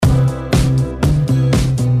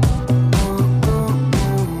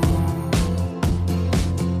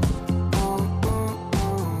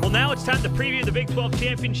12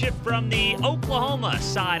 championship from the Oklahoma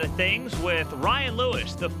side of things with Ryan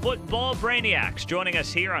Lewis, the football brainiacs, joining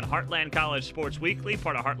us here on Heartland College Sports Weekly,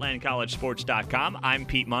 part of HeartlandCollegeSports.com. I'm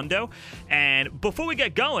Pete Mundo. And before we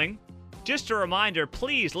get going, just a reminder,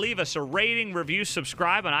 please leave us a rating, review,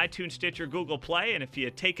 subscribe on iTunes, Stitcher, Google Play. And if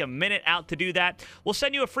you take a minute out to do that, we'll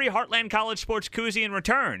send you a free Heartland College Sports koozie in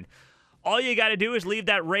return. All you got to do is leave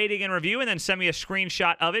that rating and review and then send me a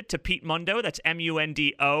screenshot of it to Pete Mundo. That's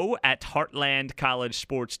MUNDO at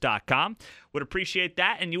HeartlandCollegeSports.com. Would appreciate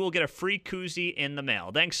that, and you will get a free koozie in the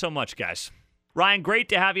mail. Thanks so much, guys. Ryan, great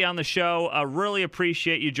to have you on the show. Really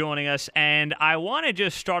appreciate you joining us. And I want to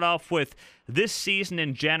just start off with this season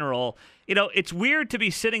in general. You know, it's weird to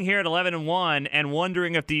be sitting here at 11-1 and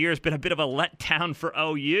wondering if the year's been a bit of a letdown for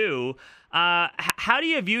OU. How do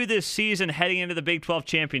you view this season heading into the Big 12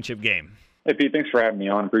 championship game? Hey, Pete, thanks for having me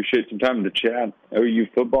on. Appreciate some time to chat OU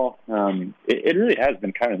football. It really has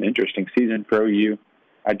been kind of an interesting season for OU.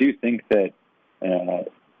 I do think that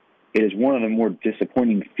it is one of the more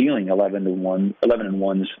disappointing feeling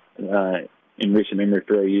 11-1s in recent memory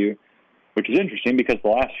for OU, which is interesting because the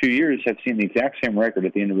last few years have seen the exact same record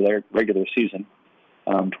at the end of the regular season,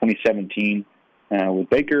 2017 with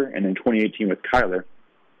Baker and then 2018 with Kyler.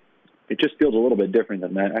 It just feels a little bit different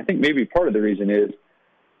than that. I think maybe part of the reason is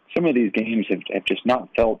some of these games have just not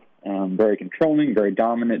felt very controlling, very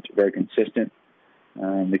dominant, very consistent.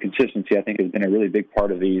 The consistency, I think, has been a really big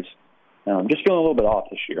part of these. Just feeling a little bit off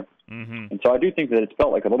this year. Mm-hmm. And so I do think that it's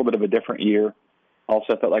felt like a little bit of a different year.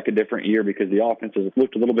 Also felt like a different year because the offenses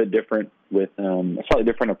looked a little bit different with a slightly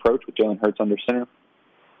different approach with Jalen Hurts under center.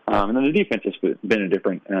 And then the defense has been a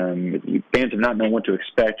different. Fans have not known what to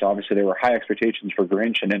expect. Obviously, there were high expectations for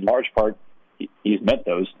Grinch, and in large part, he's met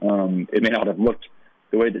those. It may not have looked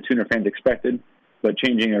the way that Sooner fans expected, but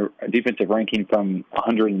changing a defensive ranking from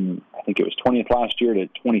 100, and I think it was 20th last year, to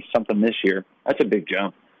 20-something this year, that's a big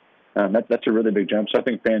jump. That's a really big jump. So I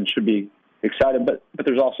think fans should be excited, but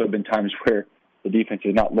there's also been times where the defense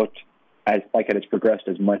has not looked as like it has progressed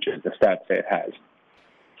as much as the stats say it has.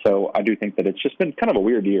 So I do think that it's just been kind of a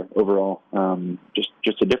weird year overall,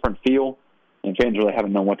 just a different feel, and fans really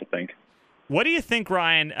haven't known what to think. What do you think,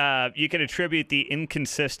 Ryan, you can attribute the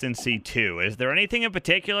inconsistency to? Is there anything in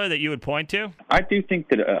particular that you would point to? I do think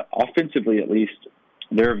that offensively, at least,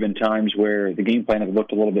 there have been times where the game plan has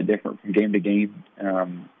looked a little bit different from game to game.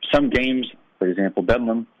 Some games, for example,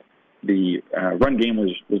 Bedlam, the run game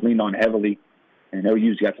was leaned on heavily. And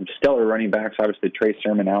OU's got some stellar running backs. Obviously, Trey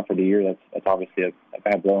Sermon out for the year. That's obviously a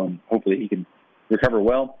bad blow, and hopefully he can recover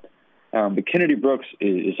well. But Kennedy Brooks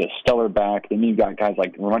is a stellar back. Then you've got guys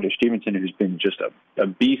like Ramondre Stevenson, who's been just a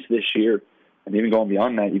beast this year. And even going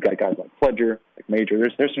beyond that, you've got guys like Fledger, like Major.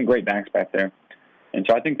 There's some great backs back there. And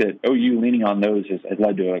so I think that OU leaning on those has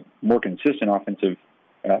led to a more consistent offensive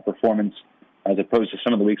performance as opposed to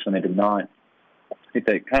some of the weeks when they did not. I think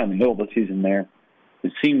that kind of in the middle of the season there,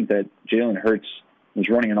 it seemed that Jalen Hurts was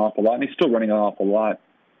running an awful lot, and he's still running an awful lot,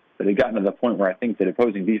 but it gotten to the point where I think that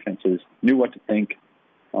opposing defenses knew what to think,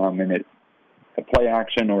 and a play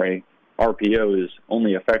action or a RPO is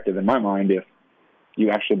only effective in my mind if you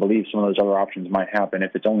actually believe some of those other options might happen.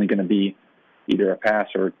 If it's only going to be either a pass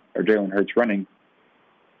or Jalen Hurts running,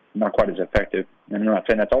 not quite as effective. And I'm not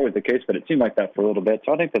saying that's always the case, but it seemed like that for a little bit.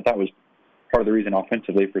 So I think that was part of the reason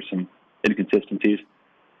offensively for some inconsistencies.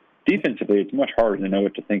 Defensively, it's much harder to know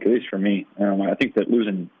what to think, at least for me. I think that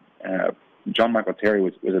losing John Michael Terry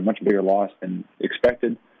was a much bigger loss than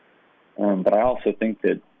expected. But I also think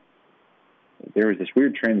that there was this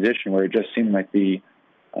weird transition where it just seemed like the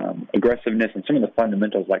aggressiveness and some of the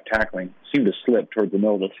fundamentals like tackling seemed to slip towards the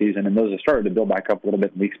middle of the season, and those have started to build back up a little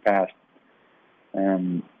bit in weeks past.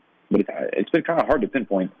 But it's been kind of hard to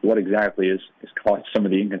pinpoint what exactly is caused some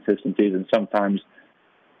of the inconsistencies, and sometimes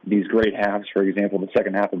these great halves, for example, the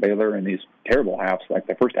second half of Baylor, and these terrible halves like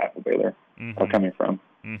the first half of Baylor are coming from.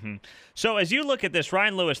 Mm-hmm. So as you look at this,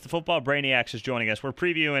 Ryan Lewis, the Football Brainiacs, is joining us. We're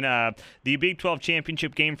previewing the Big 12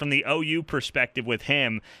 championship game from the OU perspective with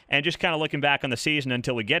him, and just kind of looking back on the season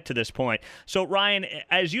until we get to this point. So, Ryan,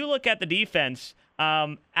 as you look at the defense,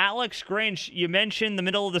 Alex Grinch, you mentioned the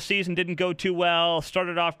middle of the season didn't go too well,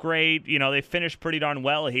 started off great. You know, they finished pretty darn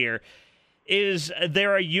well here. Is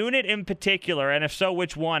there a unit in particular, and if so,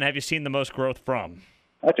 which one have you seen the most growth from?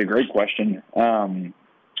 That's a great question.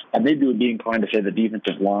 I maybe would be inclined to say the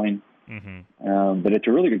defensive line, but it's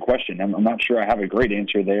a really good question. I'm not sure I have a great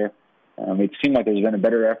answer there. It seemed like there's been a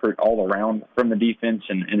better effort all around from the defense,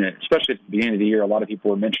 and especially at the beginning of the year, a lot of people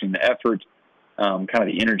were mentioning the effort, kind of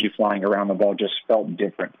the energy flying around the ball just felt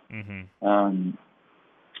different.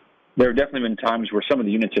 There have definitely been times where some of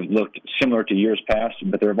the units have looked similar to years past,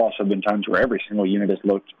 but there have also been times where every single unit has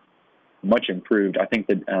looked much improved. I think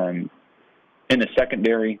that in the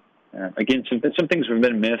secondary, again, some things have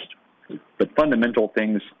been missed, but fundamental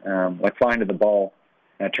things like flying to the ball,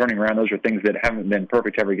 turning around, those are things that haven't been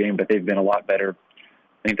perfect every game, but they've been a lot better.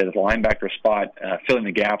 I think that the linebacker spot, filling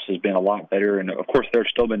the gaps has been a lot better. And, of course, there's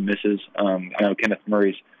still been misses. I know Kenneth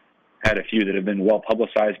Murray's had a few that have been well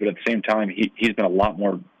publicized, but at the same time, he's been a lot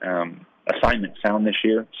more assignment sound this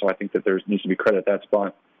year. So I think that there needs to be credit at that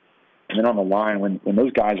spot. And then on the line, when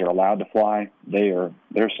those guys are allowed to fly, there's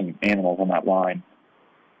some animals on that line.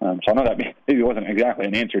 So I know that maybe wasn't exactly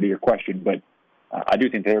an answer to your question, but I do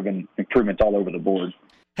think there have been improvements all over the board.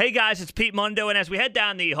 Hey, guys, it's Pete Mundo, and as we head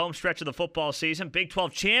down the home stretch of the football season, Big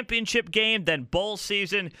 12 championship game, then bowl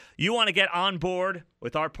season, you want to get on board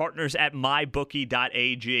with our partners at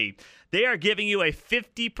MyBookie.ag. They are giving you a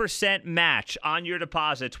 50% match on your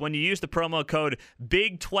deposits when you use the promo code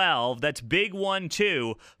BIG12, that's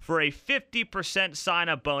BIG12, for a 50%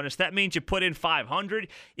 sign-up bonus. That means you put in $500,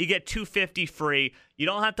 you get $250 free. You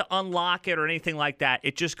don't have to unlock it or anything like that.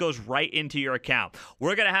 It just goes right into your account.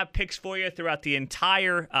 We're going to have picks for you throughout the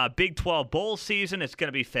entire Big 12 bowl season. It's going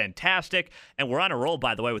to be fantastic. And we're on a roll,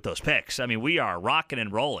 by the way, with those picks. I mean, we are rocking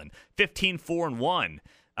and rolling. 15-4-1.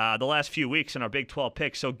 The last few weeks in our Big 12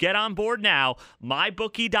 picks. So get on board now.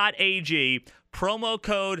 MyBookie.ag, promo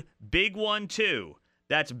code BIG12.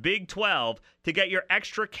 That's Big12 to get your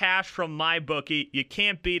extra cash from MyBookie. You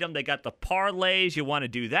can't beat them. They got the parlays. You want to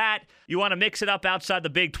do that. You want to mix it up outside the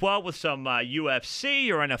Big 12 with some UFC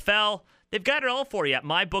or NFL. They've got it all for you at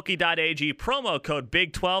MyBookie.ag, promo code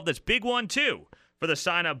BIG12. That's Big12 for the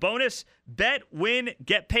sign-up bonus. Bet, win,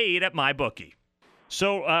 get paid at MyBookie.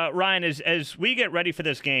 So, Ryan, as we get ready for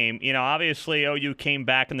this game, you know, obviously OU came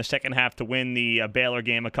back in the second half to win the Baylor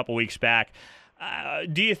game a couple weeks back.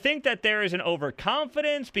 Do you think that there is an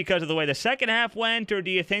overconfidence because of the way the second half went, or do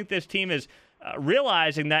you think this team is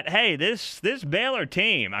realizing that, hey, this Baylor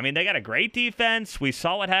team, I mean, they got a great defense. We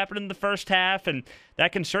saw what happened in the first half, and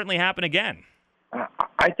that can certainly happen again.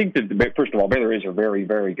 I think that, first of all, Baylor is a very,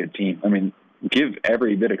 very good team. I mean, give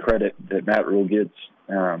every bit of credit that Matt Rhule gets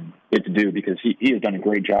it to do, because he has done a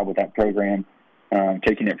great job with that program,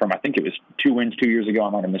 taking it from, I think it was 2 wins 2 years ago, I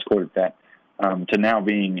might have misquoted that, to now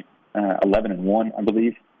being 11-1, I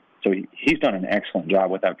believe. So he's done an excellent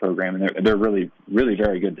job with that program, and they're really, really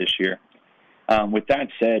very good this year. With that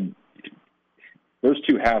said, those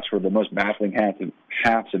two halves were the most baffling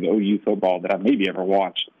halves of OU football that I've maybe ever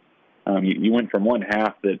watched. You went from one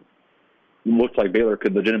half that looked like Baylor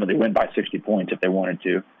could legitimately win by 60 points if they wanted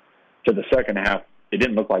to the second half, it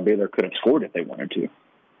didn't look like Baylor could have scored if they wanted to.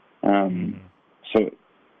 So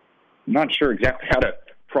I'm not sure exactly how to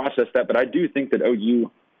process that, but I do think that OU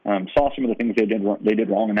saw some of the things they did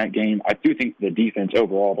wrong in that game. I do think the defense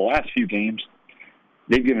overall, the last few games,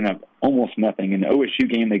 they've given up almost nothing. In the OSU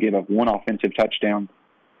game, they gave up 1 offensive touchdown.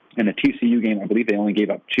 In the TCU game, I believe they only gave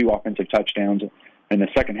up 2 offensive touchdowns. In the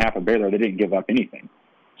second half of Baylor, they didn't give up anything.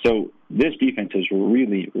 So this defense has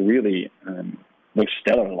really, really looked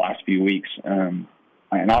stellar the last few weeks.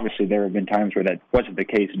 And obviously there have been times where that wasn't the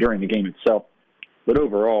case during the game itself. But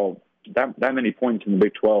overall, that many points in the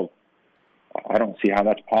Big 12, I don't see how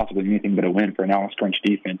that's possibly anything but a win for an Alex Grinch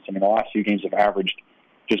defense. I mean, the last few games have averaged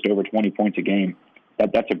just over 20 points a game.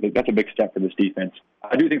 That's a big step for this defense.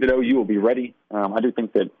 I do think that OU will be ready. I do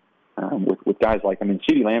think that with guys like,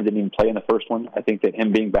 CeeDee Lamb didn't even play in the first one. I think that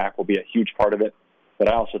him being back will be a huge part of it. But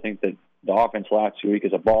I also think that the offense last week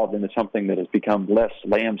has evolved into something that has become less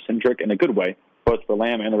Lamb-centric in a good way, both for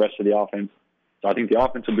Lamb and the rest of the offense. So I think the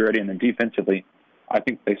offense will be ready, and then defensively, I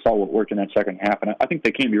think they saw what worked in that second half, and I think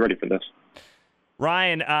they can be ready for this.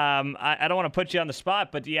 Ryan, I don't want to put you on the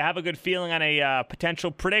spot, but do you have a good feeling on a potential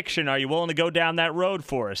prediction? Are you willing to go down that road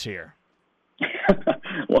for us here?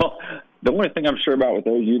 Well, the only thing I'm sure about with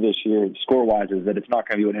OU this year, score-wise, is that it's not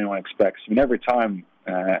going to be what anyone expects. Every time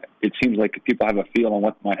it seems like people have a feel on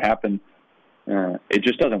what might happen, it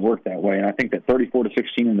just doesn't work that way. And I think that 34-16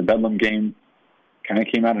 in the Bedlam game kind of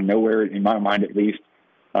came out of nowhere, in my mind at least.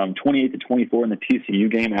 28-24 in the TCU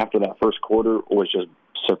game after that first quarter was just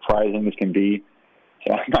surprising as can be.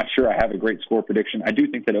 So I'm not sure I have a great score prediction. I do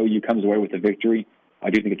think that OU comes away with a victory. I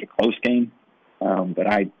do think it's a close game, but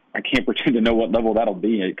I can't pretend to know what level that'll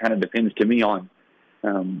be. It kind of depends to me on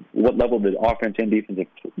what level the offense and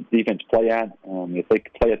defense play at. If they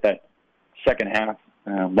play at that second half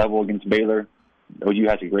level against Baylor, OU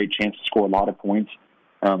has a great chance to score a lot of points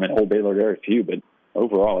and hold Baylor very few. But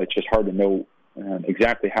overall, it's just hard to know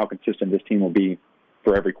exactly how consistent this team will be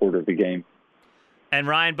for every quarter of the game. And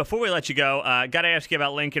Ryan, before we let you go, got to ask you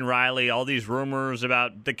about Lincoln Riley, all these rumors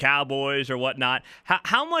about the Cowboys or whatnot.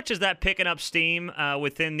 How much is that picking up steam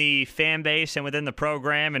within the fan base and within the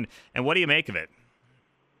program, and what do you make of it?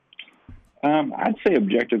 I'd say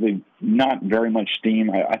objectively not very much steam.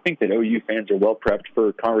 I think that OU fans are well prepped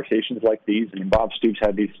for conversations like these. I mean, Bob Stoops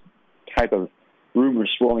had these type of rumors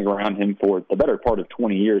swirling around him for the better part of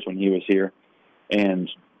 20 years when he was here, and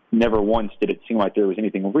never once did it seem like there was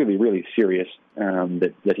anything really, really serious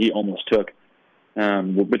that he almost took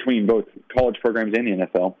between both college programs and the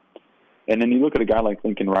NFL. And then you look at a guy like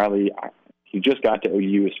Lincoln Riley, he just got to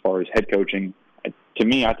OU as far as head coaching. To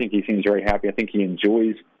me, I think he seems very happy. I think he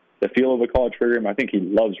enjoys the feel of a college program. I think he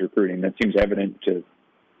loves recruiting. That seems evident to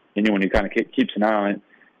anyone who kind of keeps an eye on it.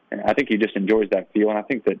 And I think he just enjoys that feel. And I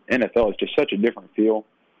think that NFL is just such a different feel.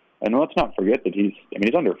 And let's not forget that he's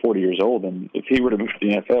under 40 years old, and if he were to move to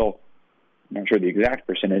the NFL, I'm not sure the exact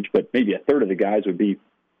percentage, but maybe a third of the guys would be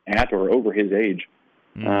at or over his age.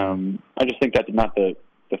 I just think that's not the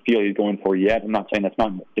feel he's going for yet. I'm not saying that's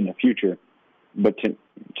not in the future, but to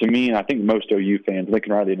me, and I think most OU fans,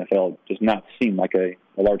 Lincoln Riley NFL does not seem like a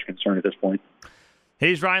large concern at this point.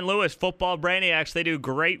 He's Ryan Lewis, Football Brainiacs. They do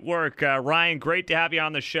great work. Ryan, great to have you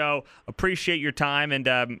on the show. Appreciate your time,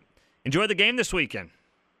 and enjoy the game this weekend.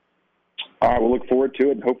 All right, we'll look forward to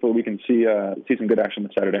it. Hopefully we can see some good action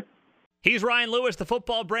this Saturday. He's Ryan Lewis, the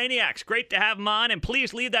Football Brainiacs. Great to have him on, and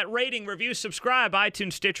please leave that rating, review, subscribe,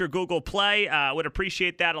 iTunes, Stitcher, Google Play. Would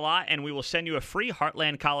appreciate that a lot, and we will send you a free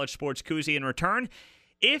Heartland College Sports koozie in return.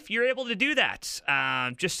 If you're able to do that,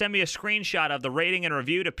 just send me a screenshot of the rating and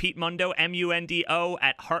review to Pete Mundo, MUNDO,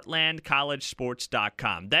 at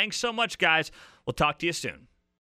heartlandcollegesports.com. Thanks so much, guys. We'll talk to you soon.